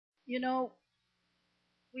You know,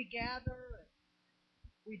 we gather,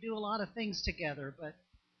 we do a lot of things together, but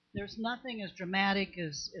there's nothing as dramatic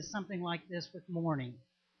as something like this with mourning.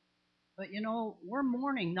 But we're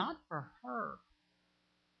mourning not for her.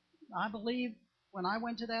 I believe when I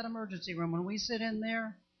went to that emergency room, when we sit in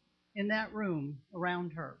there, in that room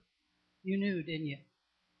around her, you knew, didn't you?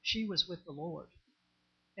 She was with the Lord.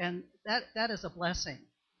 And that is a blessing.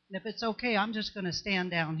 And if it's okay, I'm just going to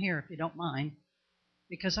stand down here, if you don't mind,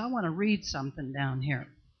 because I want to read something down here.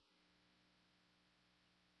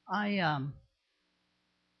 I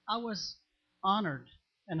was honored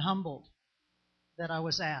and humbled that I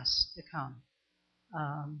was asked to come.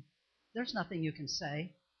 There's nothing you can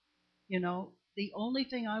say. The only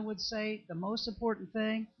thing I would say, the most important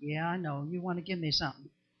thing, yeah, I know, you want to give me something,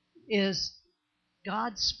 is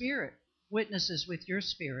God's Spirit witnesses with your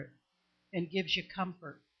spirit and gives you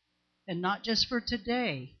comfort. And not just for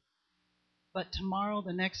today, but tomorrow,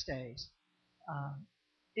 the next days.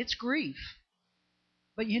 It's grief.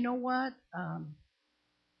 But you know what?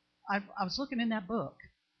 I was looking in that book,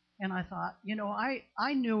 and I thought,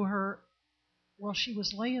 I knew her, well, she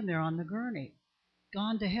was laying there on the gurney,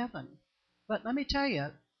 gone to heaven. But let me tell you,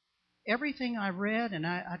 everything I read and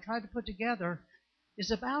I tried to put together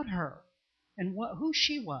is about her and who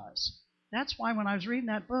she was. That's why when I was reading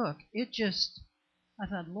that book, I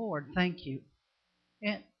thought, Lord, thank you.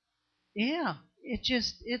 And yeah,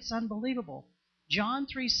 it's unbelievable. John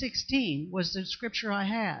 3:16 was the scripture I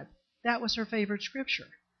had. That was her favorite scripture.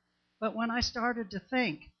 But when I started to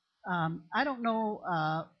think, I don't know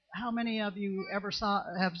how many of you ever saw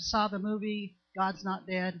the movie God's Not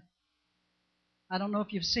Dead. I don't know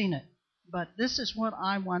if you've seen it, but this is what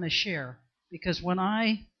I want to share, because when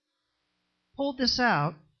I pulled this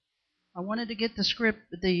out, I wanted to get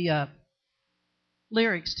the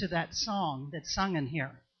lyrics to that song that's sung in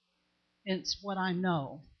here. It's what I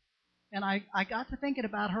know. And I got to thinking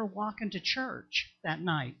about her walking to church that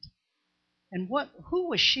night. And who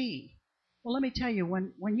was she? Well, let me tell you,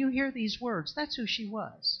 when you hear these words, that's who she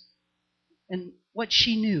was and what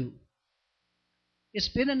she knew. It's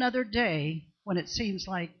been another day when it seems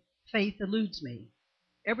like faith eludes me.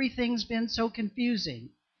 Everything's been so confusing.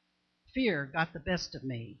 Fear got the best of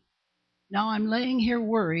me. Now I'm laying here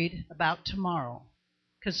worried about tomorrow,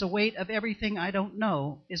 because the weight of everything I don't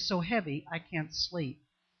know is so heavy I can't sleep.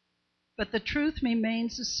 But the truth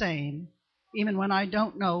remains the same, even when I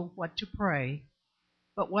don't know what to pray.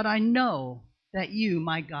 But what I know, that you,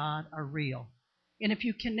 my God, are real. And if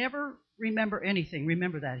you can never remember anything,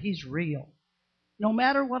 remember that. He's real. No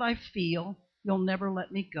matter what I feel, you'll never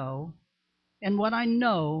let me go. And what I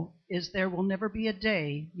know is there will never be a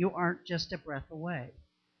day you aren't just a breath away.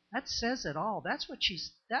 That says it all. That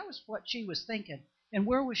was what she was thinking. And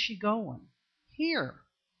where was she going? Here.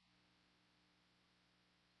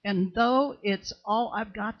 And though it's all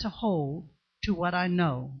I've got to hold to what I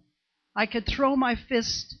know, I could throw my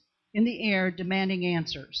fist in the air demanding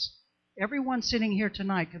answers. Everyone sitting here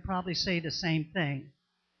tonight could probably say the same thing.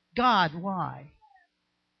 God, why?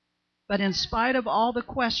 But in spite of all the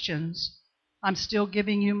questions, I'm still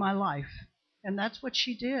giving you my life. And that's what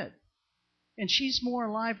she did. And she's more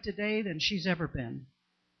alive today than she's ever been.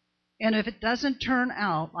 And if it doesn't turn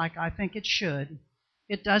out like I think it should,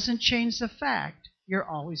 it doesn't change the fact you're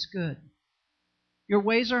always good. Your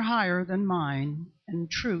ways are higher than mine, and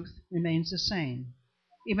truth remains the same,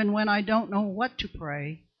 even when I don't know what to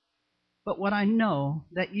pray, but what I know,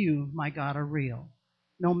 that you, my God, are real.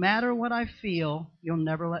 No matter what I feel, you'll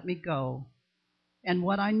never let me go. And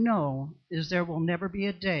what I know is there will never be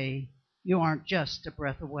a day you aren't just a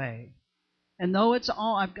breath away. And though it's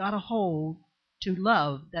all I've got to hold, to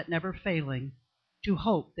love that never failing, to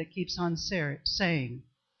hope that keeps on saying,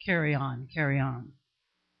 carry on, carry on.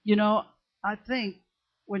 I think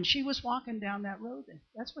when she was walking down that road,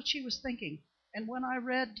 that's what she was thinking. And when I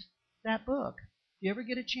read that book, if you ever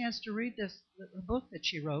get a chance to read the book that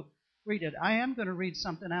she wrote, read it. I am going to read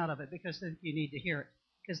something out of it because then you need to hear it,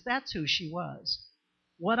 because that's who she was.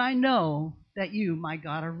 What I know, that you, my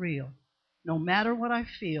God, are real. No matter what I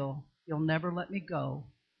feel, you'll never let me go.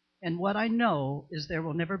 And what I know is there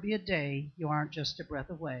will never be a day you aren't just a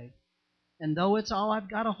breath away. And though it's all I've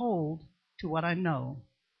got to hold to what I know,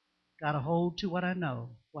 got to hold to what I know,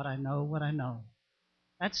 what I know, what I know.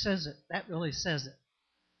 That says it. That really says it.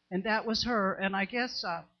 And that was her. And I guess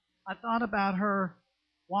I thought about her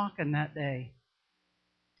walking that day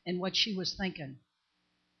and what she was thinking.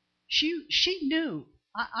 She knew.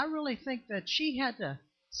 I really think that she had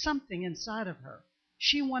something inside of her.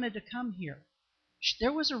 She wanted to come here.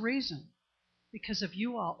 There was a reason, because of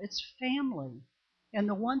you all. It's family. And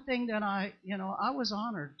the one thing that I was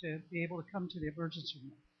honored to be able to come to the emergency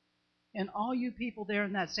room. And all you people there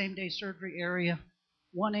in that same day surgery area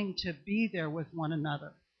wanting to be there with one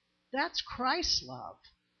another. That's Christ's love.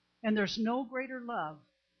 And there's no greater love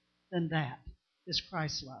than that, is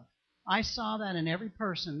Christ's love. I saw that in every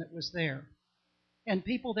person that was there. And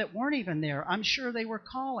people that weren't even there, I'm sure they were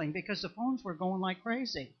calling because the phones were going like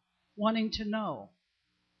crazy, wanting to know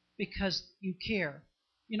because you care.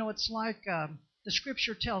 You know, it's like the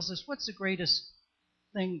scripture tells us what's the greatest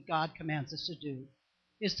thing God commands us to do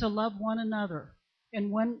is to love one another.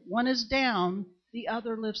 And when one is down, the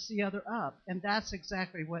other lifts the other up. And that's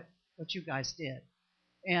exactly what you guys did.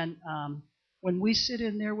 And when we sit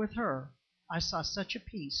in there with her, I saw such a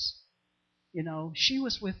peace. You know, she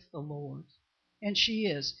was with the Lord. And she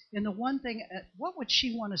is. And the one thing, what would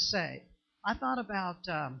she want to say? I thought about,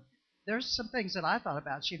 there's some things that I thought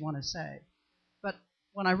about she'd want to say. But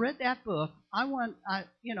when I read that book, I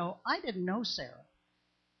didn't know Sarah,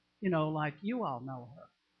 like you all know her.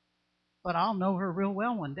 But I'll know her real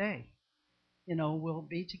well one day. We'll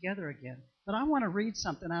be together again. But I want to read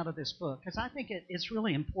something out of this book because I think it's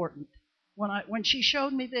really important. When she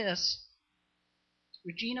showed me this,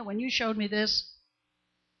 Regina, when you showed me this,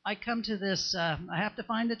 I come to this, I have to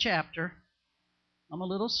find the chapter. I'm a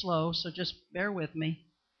little slow, so just bear with me.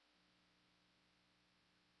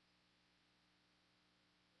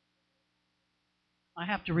 I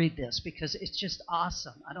have to read this because it's just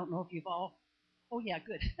awesome. I don't know if you've all... Oh, yeah,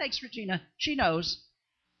 good. Thanks, Regina. She knows.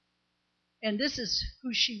 And this is who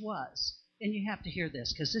she was. And you have to hear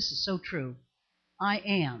this because this is so true. I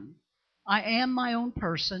am my own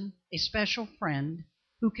person, a special friend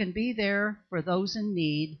who can be there for those in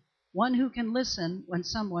need, one who can listen when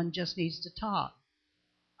someone just needs to talk.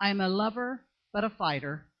 I am a lover, but a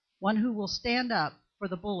fighter, one who will stand up to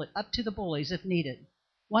the bullies if needed,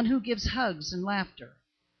 one who gives hugs and laughter.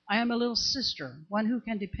 I am a little sister, one who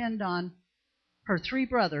can depend on her 3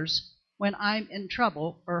 brothers when I'm in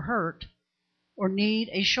trouble or hurt or need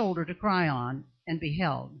a shoulder to cry on and be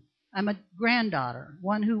held. I'm a granddaughter,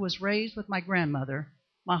 one who was raised with my grandmother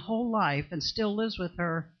my whole life and still lives with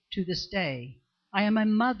her to this day. I am a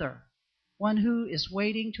mother, one who is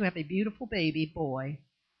waiting to have a beautiful baby boy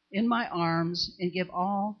in my arms and give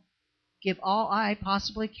all I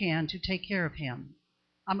possibly can to take care of him.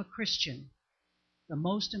 I'm a Christian, the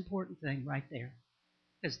most important thing right there,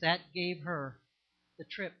 because that gave her the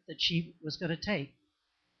trip that she was going to take.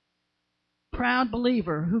 Proud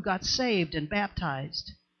believer who got saved and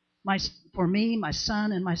baptized. For me, my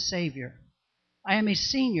son, and my Savior. I am a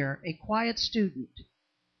senior, a quiet student,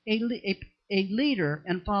 a leader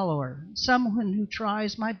and follower, someone who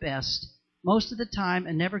tries my best most of the time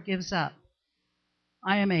and never gives up.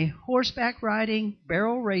 I am a horseback riding,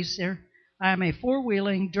 barrel racer. I am a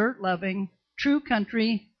four-wheeling, dirt-loving, true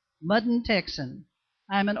country, muddin' Texan.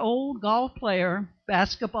 I am an old golf player,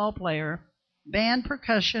 basketball player, band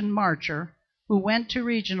percussion marcher who went to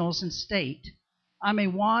regionals and state. I'm a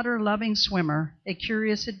water-loving swimmer, a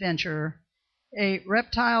curious adventurer, a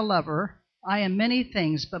reptile lover. I am many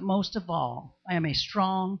things, but most of all, I am a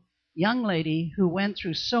strong young lady who went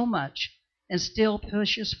through so much and still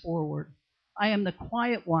pushes forward. I am the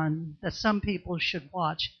quiet one that some people should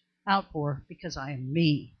watch out for because I am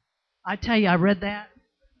me. I tell you, I read that.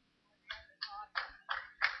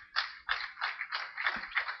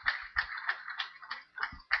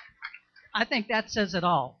 I think that says it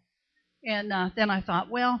all. And then I thought,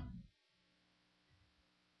 well,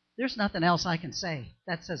 there's nothing else I can say.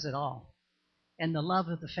 That says it all. And the love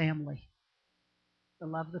of the family. The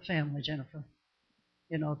love of the family, Jennifer.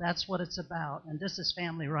 That's what it's about. And this is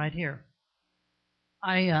family right here.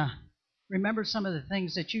 I remember some of the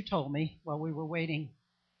things that you told me while we were waiting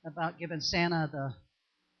about giving Santa the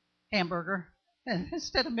hamburger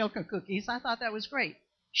instead of milk and cookies. I thought that was great.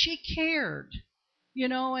 She cared,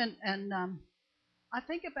 and I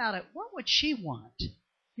think about it. What would she want?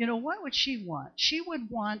 What would she want? She would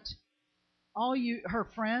want her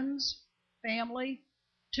friends, family,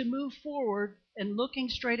 to move forward and looking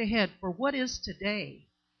straight ahead for what is today.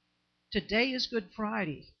 Today is Good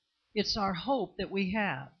Friday. It's our hope that we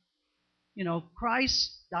have.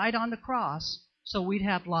 Christ died on the cross so we'd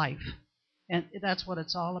have life. And that's what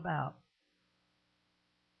it's all about.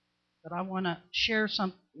 But I want to share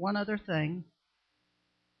one other thing.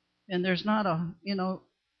 And there's not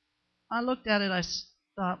I looked at it, I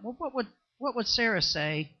thought, well, what would Sarah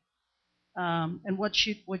say? And what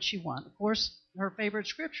would she want? Of course, her favorite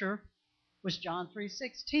scripture was John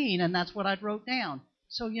 3:16, and that's what I wrote down.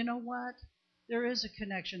 So you know what? There is a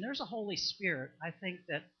connection. There's a Holy Spirit, I think,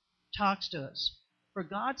 that talks to us. For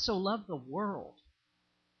God so loved the world.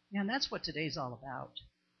 And that's what today's all about.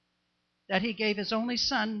 that he gave his only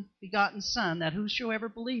Son, begotten Son, that whosoever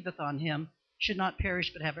believeth on him should not perish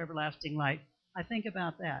but have everlasting life. I think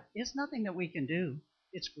about that. It's nothing that we can do.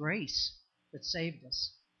 It's grace that saved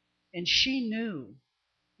us. And she knew,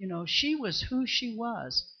 she was who she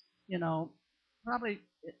was. Probably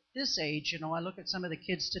at this age, I look at some of the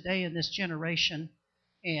kids today in this generation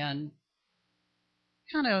and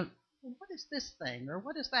kind of, what is this thing, or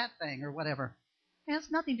what is that thing, or whatever. It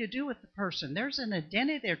has nothing to do with the person. There's an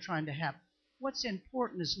identity they're trying to have. What's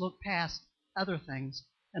important is look past other things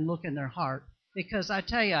and look in their heart. Because I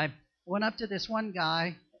tell you, I went up to this one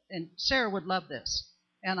guy, and Sarah would love this.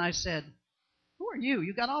 And I said, "Who are you?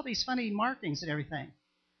 You got all these funny markings and everything."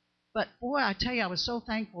 But boy, I tell you, I was so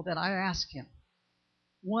thankful that I asked him.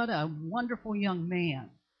 What a wonderful young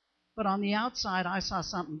man. But on the outside, I saw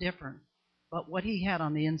something different. But what he had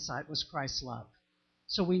on the inside was Christ's love.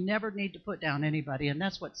 So we never need to put down anybody, and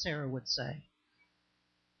that's what Sarah would say.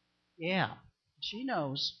 Yeah, she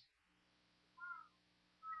knows.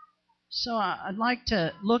 So I'd like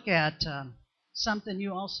to look at something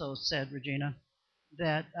you also said, Regina,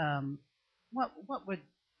 that what would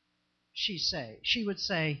she say? She would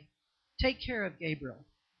say, take care of Gabriel.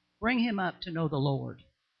 Bring him up to know the Lord.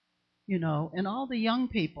 And all the young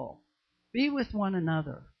people, be with one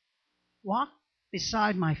another. Walk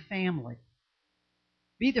beside my family.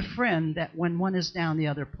 Be the friend that when one is down, the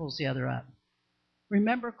other pulls the other up.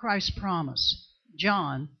 Remember Christ's promise.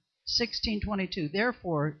 John 16:22.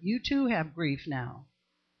 Therefore, you too have grief now,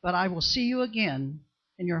 but I will see you again,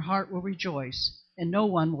 and your heart will rejoice, and no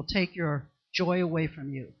one will take your joy away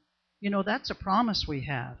from you. That's a promise we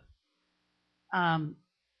have.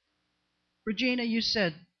 Regina, you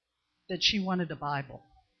said that she wanted a Bible.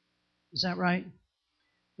 Is that right?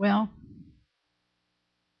 Well,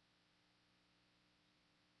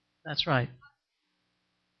 that's right.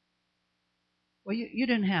 Well, you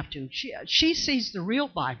didn't have to. She sees the real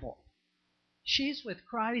Bible. She's with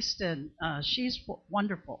Christ, and she's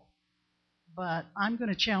wonderful. But I'm going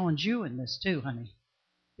to challenge you in this too, honey,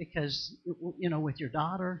 because, with your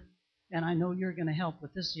daughter, and I know you're going to help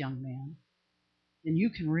with this young man, and you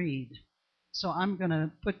can read. So I'm going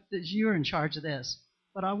to put this, you're in charge of this.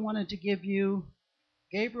 But I wanted to give you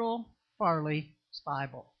Gabriel Farley's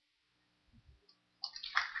Bible.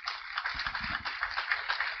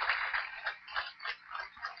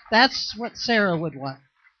 That's what Sarah would want.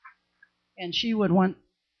 And she would want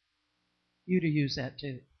you to use that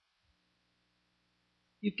too.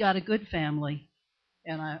 You've got a good family,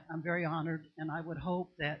 and I'm very honored, and I would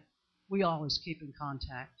hope that we always keep in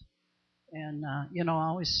contact. And, I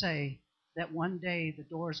always say that one day the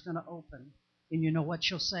door is going to open, and you know what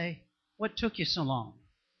she'll say? What took you so long?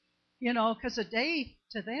 Because a day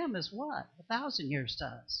to them is what? 1,000 years to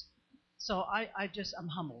us. So I'm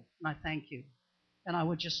humbled, and I thank you. And I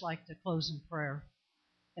would just like to close in prayer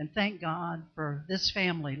and thank God for this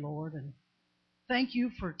family, Lord, and thank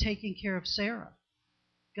you for taking care of Sarah.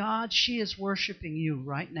 God, she is worshiping you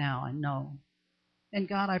right now, I know. And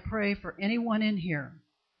God, I pray for anyone in here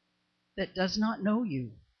that does not know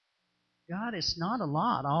you. God, it's not a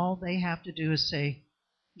lot. All they have to do is say,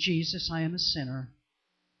 Jesus, I am a sinner.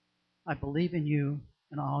 I believe in you,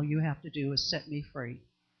 and all you have to do is set me free.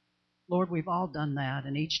 Lord, we've all done that,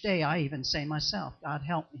 and each day I even say myself, God,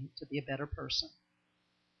 help me to be a better person.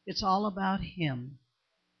 It's all about Him.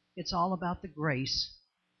 It's all about the grace.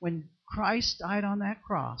 When Christ died on that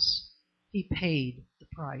cross, He paid the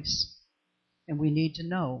price. And we need to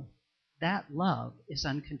know that love is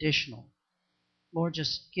unconditional. Lord,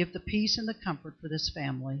 just give the peace and the comfort for this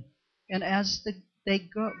family. And as they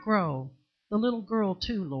grow, the little girl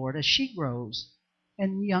too, Lord, as she grows,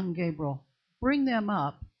 and young Gabriel, bring them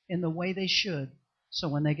up in the way they should, so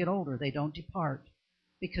when they get older, they don't depart,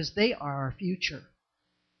 because they are our future.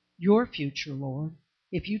 Your future, Lord.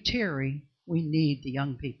 If you tarry, we need the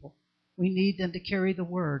young people. We need them to carry the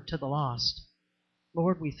word to the lost.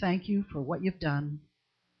 Lord, we thank you for what you've done.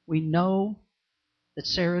 We know that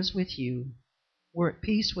Sarah's with you. We're at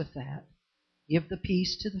peace with that. Give the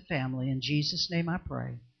peace to the family. In Jesus' name I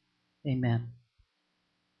pray. Amen.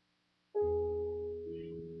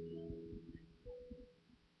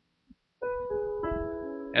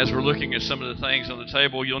 As we're looking at some of the things on the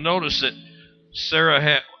table, you'll notice that Sarah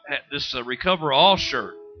had this Recover All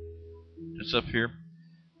shirt. It's up here.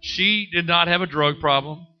 She did not have a drug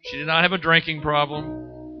problem. She did not have a drinking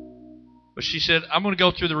problem. But she said, I'm going to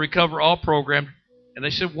go through the Recover All program. And they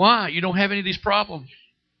said, why? You don't have any of these problems.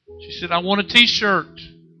 She said, I want a T-shirt.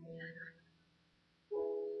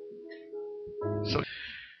 So,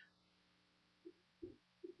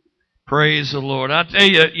 praise the Lord. I tell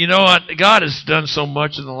you, God has done so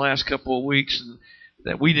much in the last couple of weeks. And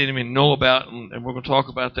that we didn't even know about, and we're going to talk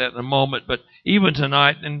about that in a moment. But even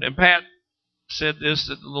tonight, and Pat said this,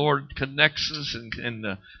 that the Lord connects us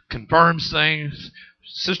and confirms things.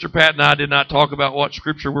 Sister Pat and I did not talk about what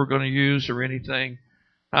scripture we're going to use or anything.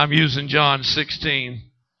 I'm using John 16.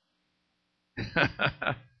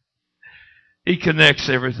 He connects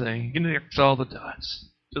everything. He connects all the dots.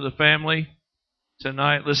 To the family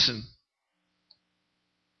tonight, listen.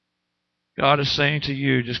 God is saying to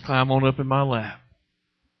you, just climb on up in my lap.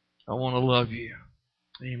 I want to love you.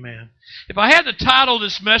 Amen. If I had to title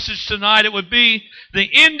this message tonight, it would be, The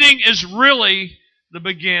Ending is Really the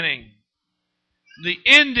Beginning. The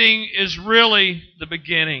ending is really the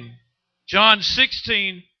beginning. John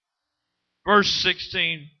 16, verse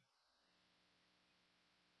 16.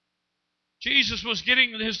 Jesus was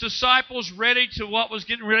getting his disciples ready to what was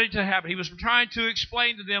getting ready to happen. He was trying to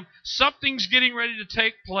explain to them, something's getting ready to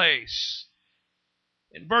take place.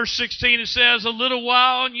 In verse 16 it says, a little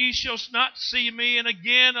while and ye shall not see me, and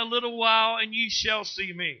again a little while and ye shall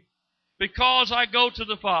see me, because I go to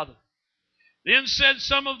the Father. Then said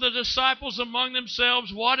some of the disciples among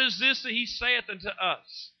themselves, what is this that he saith unto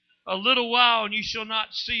us? A little while and ye shall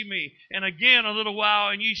not see me, and again a little while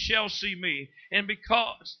and ye shall see me, and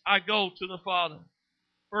because I go to the Father.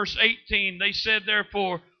 Verse 18, they said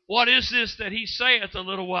therefore, what is this that he saith a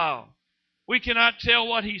little while? We cannot tell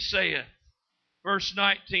what he saith. Verse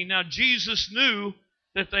 19, now Jesus knew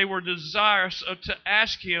that they were desirous to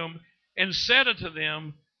ask him, and said unto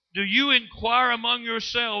them, do you inquire among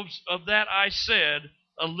yourselves of that I said,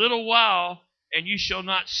 a little while, and ye shall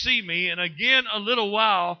not see me, and again a little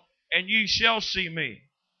while, and ye shall see me?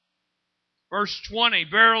 Verse 20,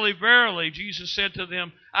 verily, verily, Jesus said to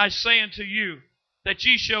them, I say unto you, that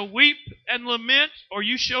ye shall weep and lament, or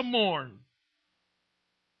you shall mourn.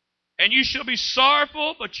 And you shall be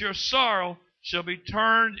sorrowful, but your sorrow shall be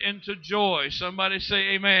turned into joy. Somebody say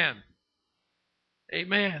amen.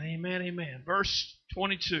 Amen, amen, amen. Verse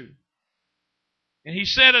 22. And he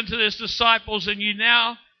said unto his disciples, and ye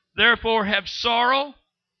now therefore have sorrow,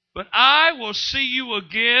 but I will see you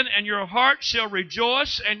again, and your heart shall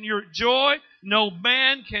rejoice, and your joy no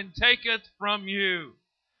man can taketh from you.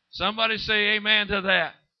 Somebody say amen to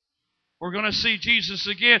that. We're going to see Jesus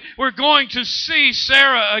again. We're going to see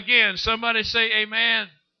Sarah again. Somebody say amen.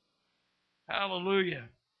 Hallelujah.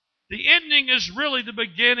 The ending is really the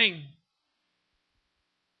beginning.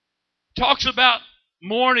 Talks about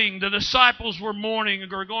mourning. The disciples were mourning,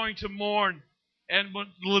 or going to mourn, and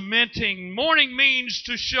lamenting. Mourning means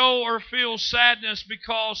to show or feel sadness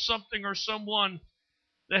because something or someone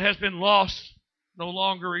that has been lost no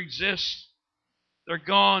longer exists. They're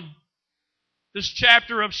gone. This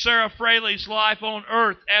chapter of Sarah Fraley's life on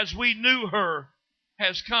earth, as we knew her,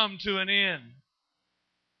 has come to an end.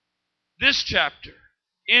 This chapter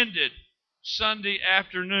ended Sunday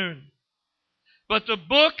afternoon. But the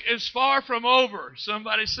book is far from over.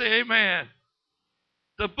 Somebody say amen.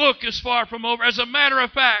 The book is far from over. As a matter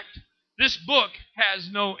of fact, this book has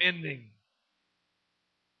no ending.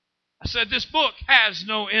 I said this book has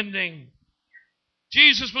no ending.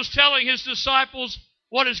 Jesus was telling his disciples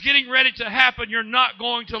what is getting ready to happen you're not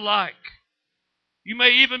going to like. You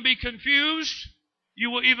may even be confused.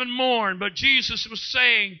 You will even mourn. But Jesus was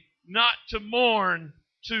saying not to mourn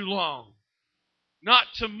too long. Not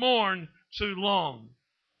to mourn too long.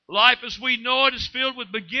 Life as we know it is filled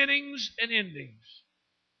with beginnings and endings.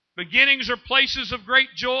 Beginnings are places of great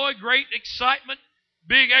joy, great excitement,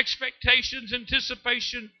 big expectations,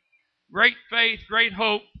 anticipation, great faith, great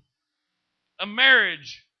hope. A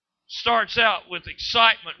marriage starts out with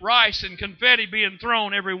excitement, rice and confetti being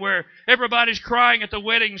thrown everywhere. Everybody's crying at the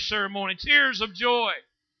wedding ceremony, tears of joy.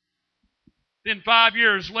 Then 5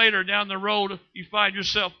 years later, down the road, you find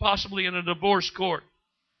yourself possibly in a divorce court.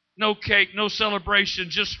 No cake, no celebration,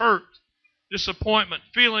 just hurt, disappointment,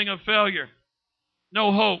 feeling of failure,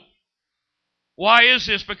 no hope. Why is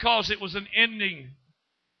this? Because it was an ending.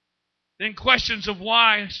 Then questions of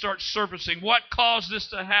why start surfacing. What caused this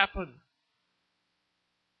to happen?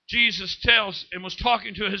 Jesus tells and was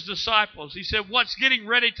talking to his disciples. He said, what's getting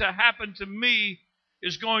ready to happen to me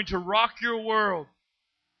is going to rock your world.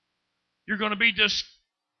 You're going to be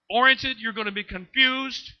disoriented. You're going to be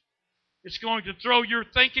confused. It's going to throw your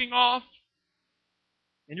thinking off.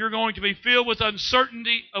 And you're going to be filled with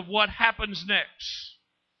uncertainty of what happens next.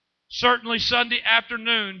 Certainly Sunday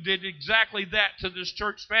afternoon did exactly that to this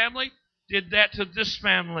church family, did that to this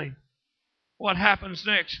family. What happens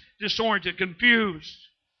next? Disoriented, confused.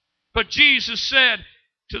 But Jesus said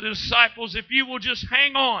to the disciples, if you will just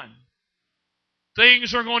hang on,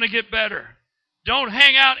 things are going to get better. Don't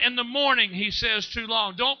hang out in the mourning, he says, too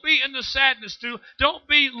long. Don't be in the sadness don't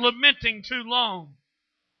be lamenting too long.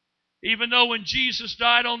 Even though when Jesus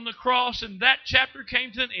died on the cross and that chapter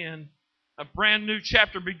came to an end, a brand new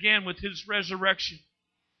chapter began with His resurrection.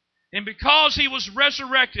 And because He was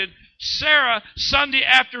resurrected, Sarah, Sunday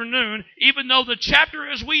afternoon, even though the chapter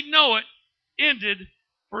as we know it ended,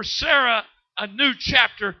 for Sarah, a new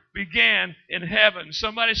chapter began in heaven.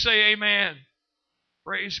 Somebody say amen.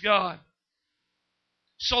 Praise God.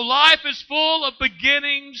 So life is full of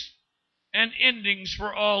beginnings and endings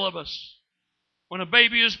for all of us. When a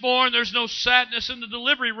baby is born, there's no sadness in the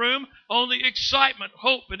delivery room, only excitement,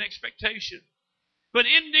 hope, and expectation. But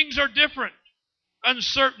endings are different.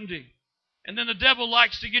 Uncertainty. And then the devil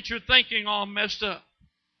likes to get your thinking all messed up.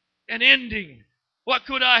 An ending. What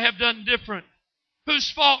could I have done different?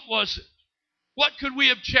 Whose fault was it? What could we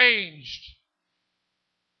have changed?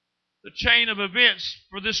 The chain of events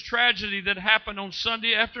for this tragedy that happened on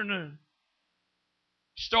Sunday afternoon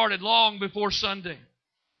started long before Sunday.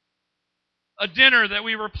 A dinner that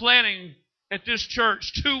we were planning at this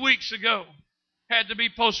church 2 weeks ago had to be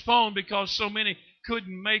postponed because so many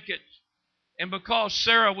couldn't make it, and because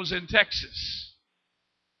Sarah was in Texas.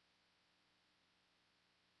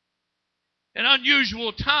 An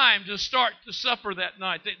unusual time to start the supper that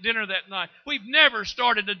night, the dinner that night. We've never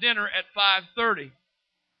started a dinner at 5:30.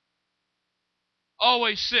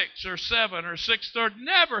 Always 6 or 7 or 6:30.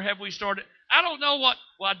 Never have we started. I don't know what,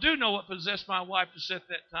 well, I do know what possessed my wife to set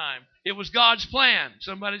that time. It was God's plan.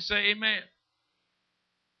 Somebody say amen.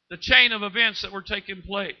 The chain of events that were taking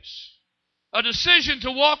place. A decision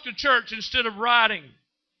to walk to church instead of riding.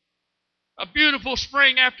 A beautiful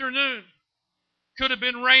spring afternoon. Could have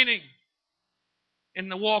been raining,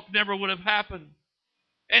 and the walk never would have happened.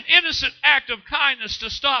 An innocent act of kindness to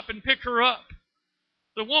stop and pick her up.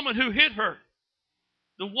 The woman who hit her.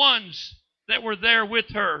 The ones that were there with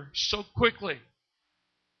her so quickly.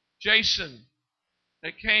 Jason,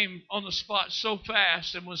 that came on the spot so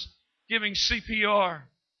fast and was giving CPR.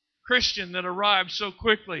 Christian, that arrived so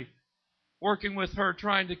quickly, working with her,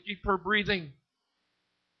 trying to keep her breathing.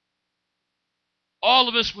 All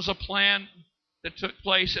of this was a plan that took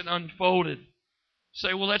place and unfolded.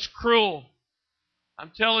 Say, well, that's cruel.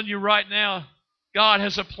 I'm telling you right now, God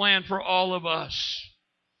has a plan for all of us.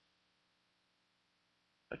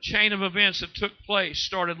 A chain of events that took place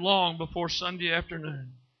started long before Sunday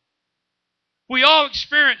afternoon. We all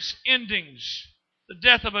experience endings. The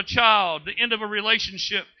death of a child, the end of a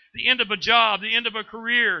relationship, the end of a job, the end of a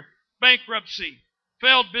career, bankruptcy,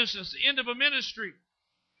 failed business, the end of a ministry.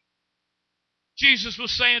 Jesus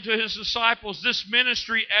was saying to His disciples, this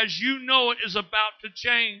ministry as you know it is about to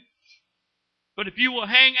change. But if you will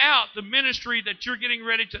hang out the ministry that you're getting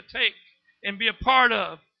ready to take and be a part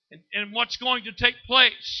of, and what's going to take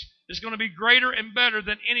place is going to be greater and better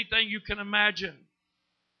than anything you can imagine.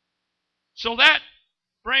 So that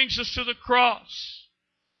brings us to the cross.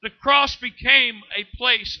 The cross became a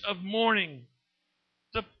place of mourning.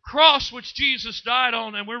 The cross which Jesus died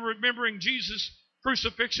on, and we're remembering Jesus'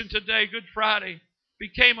 crucifixion today, Good Friday,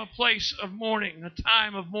 became a place of mourning, a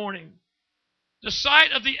time of mourning. The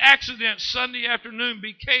site of the accident Sunday afternoon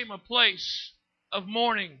became a place of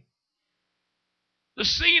mourning. The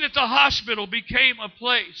scene at the hospital became a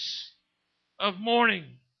place of mourning.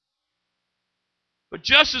 But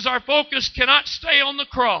just as our focus cannot stay on the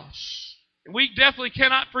cross, and we definitely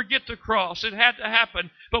cannot forget the cross, it had to happen,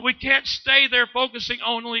 but we can't stay there focusing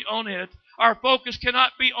only on it. Our focus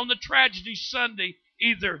cannot be on the tragedy Sunday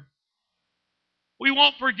either. We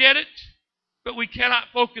won't forget it, but we cannot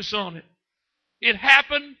focus on it. It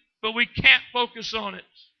happened, but we can't focus on it.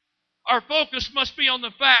 Our focus must be on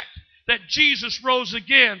the fact that Jesus rose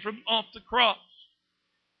again from off the cross.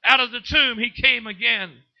 Out of the tomb, He came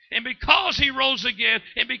again. And because He rose again,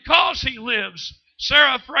 and because He lives,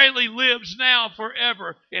 Sarah Fraley lives now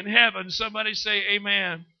forever in heaven. Somebody say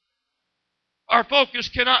amen. Our focus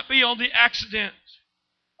cannot be on the accident.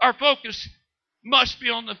 Our focus must be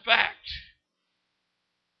on the fact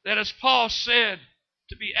that, as Paul said,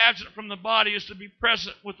 to be absent from the body is to be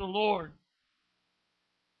present with the Lord.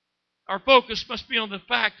 Our focus must be on the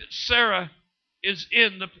fact that Sarah is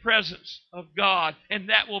in the presence of God, and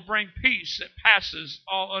that will bring peace that passes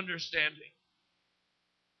all understanding.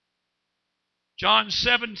 John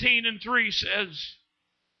 17:3 says,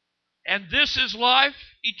 and this is life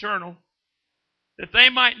eternal, that they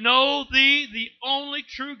might know Thee, the only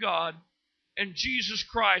true God, and Jesus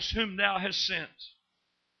Christ, whom Thou hast sent.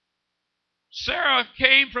 Sarah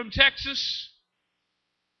came from Texas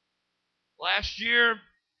last year.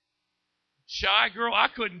 Shy girl, I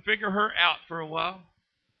couldn't figure her out for a while.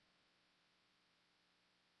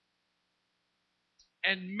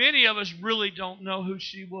 And many of us really don't know who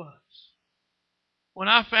she was. When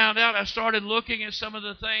I found out, I started looking at some of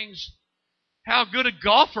the things, how good a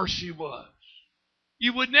golfer she was.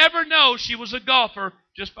 You would never know she was a golfer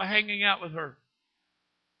just by hanging out with her.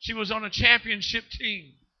 She was on a championship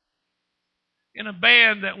team, in a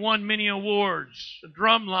band that won many awards, a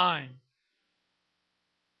drum line.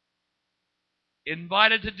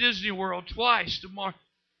 Invited to Disney World twice to mark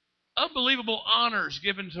unbelievable honors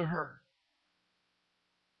given to her.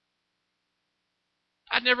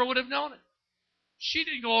 I never would have known it. She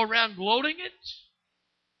didn't go around gloating it.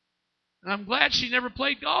 And I'm glad she never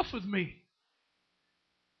played golf with me.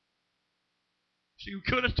 She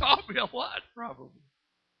could have taught me a lot, probably.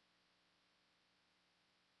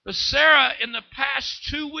 But Sarah, in the past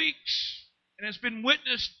 2 weeks, and it's been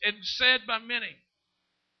witnessed and said by many,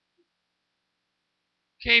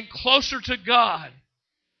 came closer to God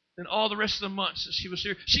than all the rest of the months that she was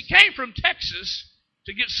here. She came from Texas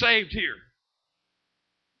to get saved here.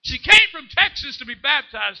 She came from Texas to be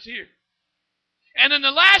baptized here. And in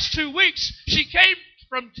the last 2 weeks, she came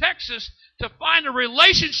from Texas to find a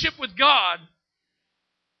relationship with God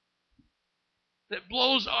that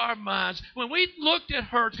blows our minds. When we looked at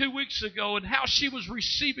her 2 weeks ago and how she was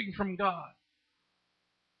receiving from God,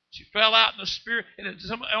 she fell out in the Spirit. And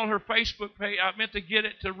it's on her Facebook page, I meant to get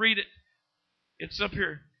it to read it. It's up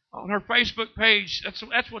here. On her Facebook page,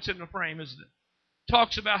 that's what's in the frame, isn't it?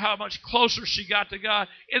 Talks about how much closer she got to God.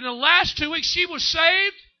 In the last 2 weeks, she was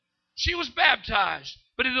saved. She was baptized.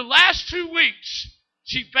 But in the last 2 weeks,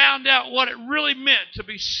 she found out what it really meant to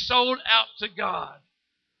be sold out to God.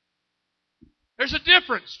 There's a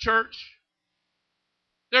difference, church.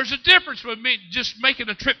 There's a difference with me just making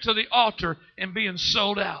a trip to the altar and being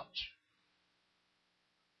sold out.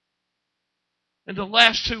 In the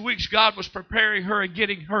last 2 weeks, God was preparing her and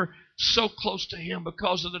getting her so close to Him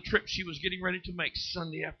because of the trip she was getting ready to make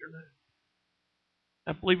Sunday afternoon.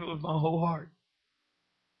 I believe it with my whole heart.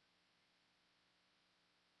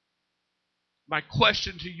 My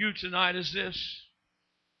question to you tonight is this.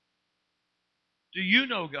 Do you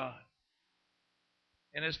know God?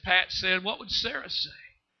 And as Pat said, what would Sarah say?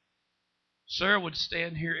 Sarah would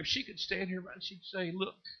stand here. If she could stand here, she'd say,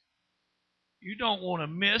 look, you don't want to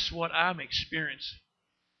miss what I'm experiencing.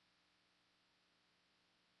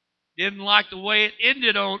 Didn't like the way it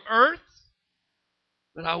ended on earth,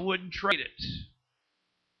 but I wouldn't trade it.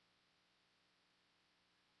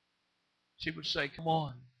 She would say, come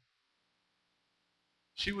on.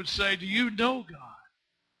 She would say, do you know God?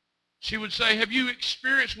 She would say, have you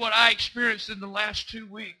experienced what I experienced in the last 2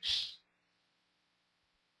 weeks?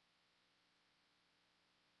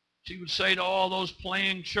 She would say to all those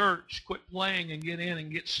playing church, quit playing and get in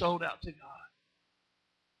and get sold out to God.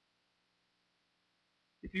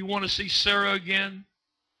 If you want to see Sarah again,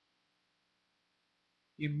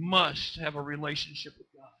 you must have a relationship with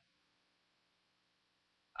God.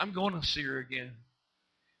 I'm going to see her again.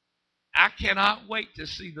 I cannot wait to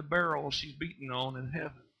see the barrel she's beating on in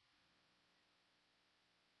heaven.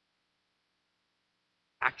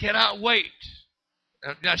 I cannot wait.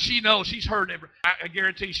 Now, she knows, she's heard every. I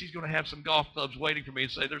guarantee she's going to have some golf clubs waiting for me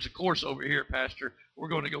and say, there's a course over here, Pastor. We're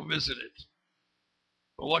going to go visit it.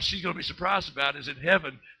 But what she's going to be surprised about is in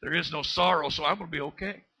heaven, there is no sorrow, so I'm going to be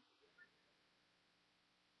okay.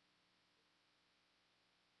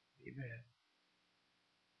 Amen.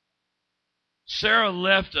 Sarah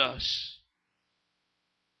left us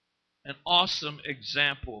an awesome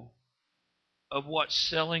example of what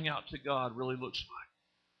selling out to God really looks like.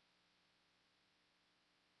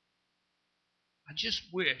 I just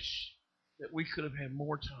wish that we could have had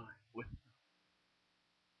more time with her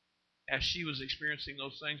as she was experiencing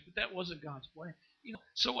those things, but that wasn't God's plan.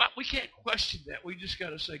 So we can't question that. We just got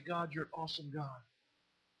to say, God, you're an awesome God,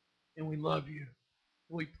 and we love you,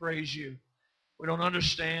 and we praise you. We don't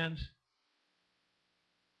understand.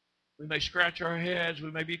 We may scratch our heads.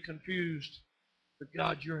 We may be confused, but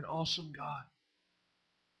God, you're an awesome God.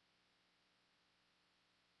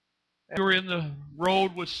 We were in the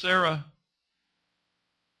road with Sarah.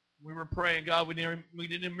 We were praying, God, we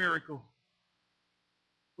need a miracle.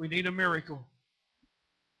 We need a miracle.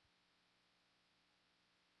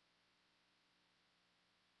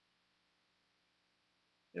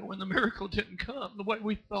 And when the miracle didn't come the way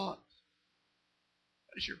we thought,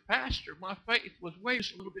 as your pastor, my faith was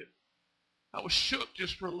wavering a little bit. I was shook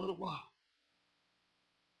just for a little while.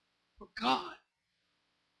 But God,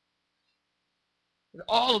 and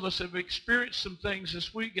all of us have experienced some things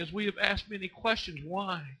this week as we have asked many questions.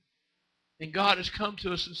 Why? And God has come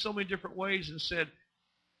to us in so many different ways and said,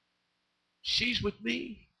 she's with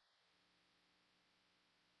me.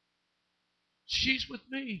 She's with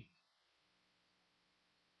me.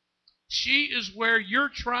 She is where you're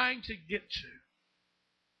trying to get to.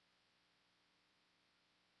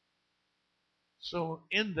 So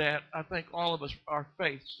in that, I think all of us, our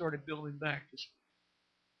faith started building back this.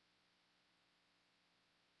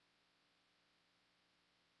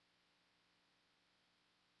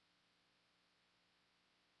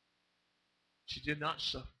 She did not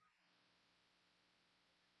suffer.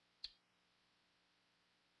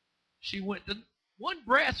 She went, the one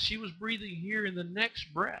breath she was breathing here, in the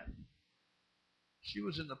next breath, she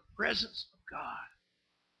was in the presence of God.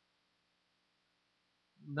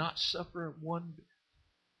 Not suffer one bit.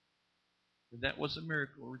 And that was a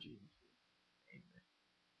miracle of Jesus. Amen.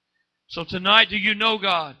 So tonight, do you know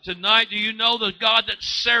God? Tonight, do you know the God that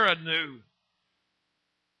Sarah knew?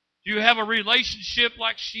 Do you have a relationship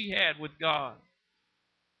like she had with God?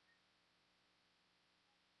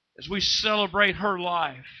 As we celebrate her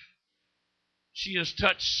life, she has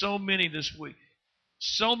touched so many this week.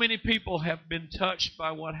 So many people have been touched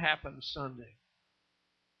by what happened Sunday.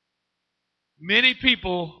 Many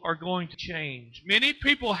people are going to change. Many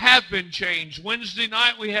people have been changed. Wednesday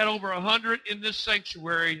night we had over 100 in this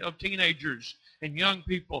sanctuary of teenagers and young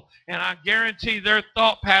people. And I guarantee their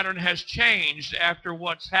thought pattern has changed after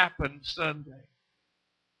what's happened Sunday.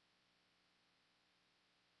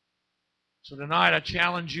 So tonight I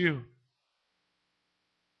challenge you.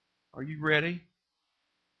 Are you ready?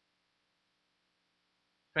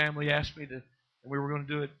 Family asked me to, and we were going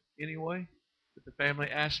to do it anyway, but the family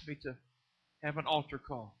asked me to have an altar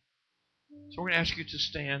call. So we're going to ask you to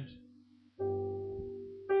stand.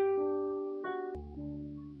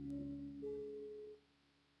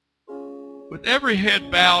 With every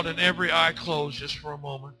head bowed and every eye closed just for a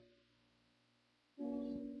moment.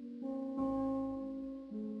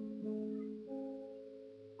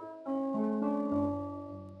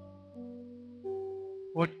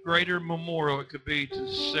 What greater memorial it could be to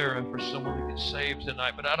Sarah for someone to get saved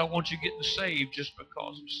tonight. But I don't want you getting saved just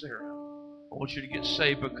because of Sarah. I want you to get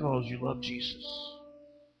saved because you love Jesus.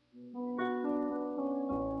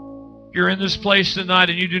 If you're in this place tonight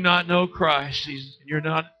and you do not know Christ, you do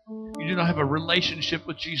not have a relationship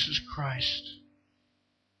with Jesus Christ,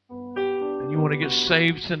 and you want to get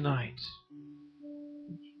saved tonight,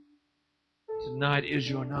 tonight is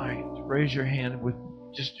your night. Raise your hand.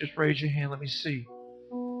 Just raise your hand. Let me see.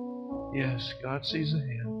 Yes, God sees a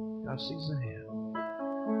hand. God sees a hand.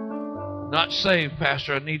 Not saved,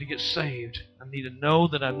 Pastor. I need to get saved. I need to know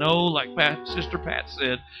that I know, like Sister Pat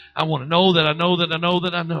said. I want to know that I know that I know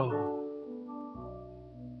that I know.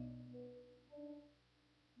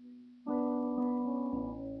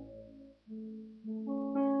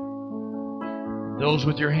 Those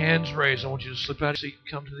with your hands raised, I want you to slip out of your seat and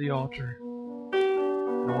come to the altar.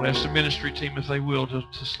 I want to ask the ministry team, if they will, to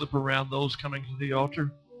slip around those coming to the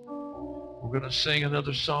altar. We're going to sing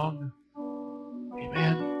another song.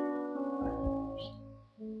 Amen.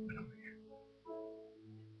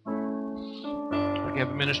 I can have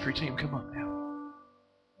a ministry team come up now.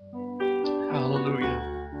 Hallelujah.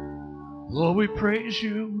 Lord, we praise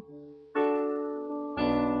you.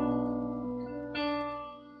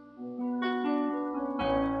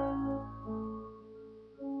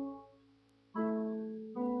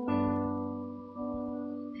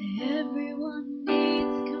 Everyone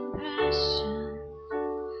needs compassion,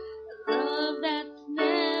 a love that's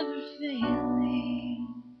never failing.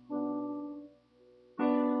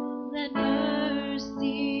 Let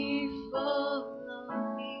mercy follow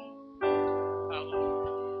me.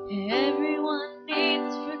 Everyone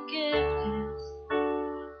needs forgiveness,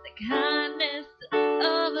 the kindness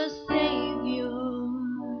of a Savior,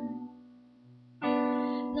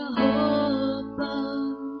 the hope of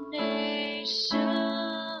nations.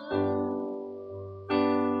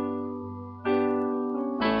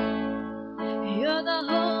 You're the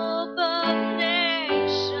hope of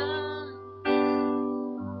nations.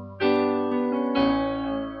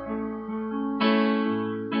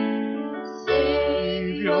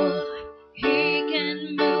 Savior, He can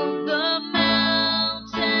move the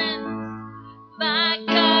mountains. My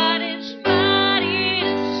God is mighty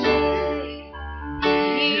to save.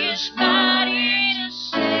 He is mighty to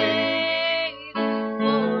save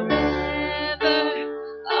forever.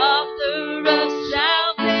 Author of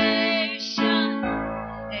salvation,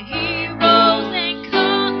 He rose and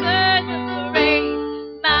conquered the grave.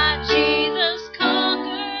 My Jesus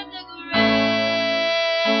conquered the grave.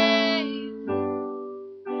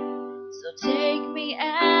 So take me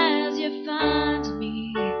as you find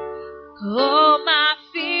me. Oh, my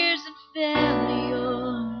fears and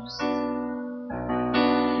failures.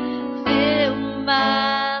 Fill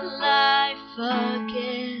my life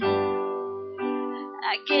again. I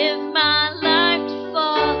give my life to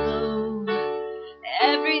follow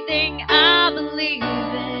everything I believe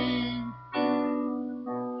in.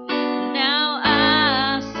 Now I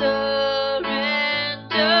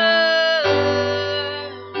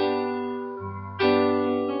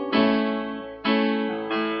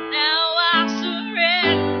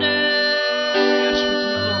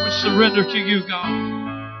surrender to you, God.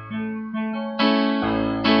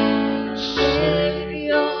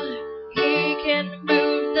 Savior, He can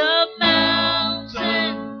move the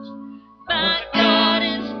mountains. My God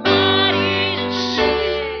is mighty to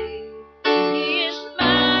save. He is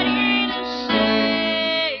mighty to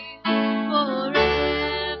save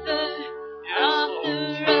forever.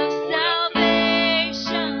 Author of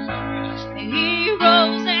salvation. He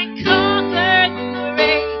rose and conquered the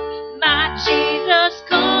grave. My Jesus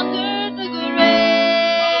conquered the grave.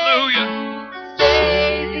 Hallelujah.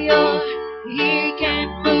 Savior, He can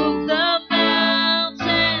move the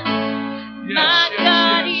mountains. My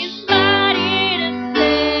God, He's mighty to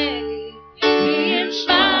save. He is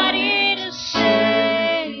mighty to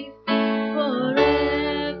save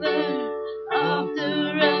forever.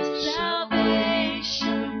 Author of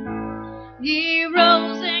salvation. He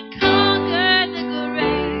rose and conquered the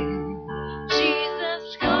grave. Jesus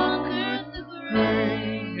conquered the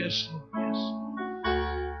grave. Yes, Lord. Yes.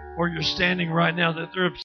 Where you're standing right now, that there are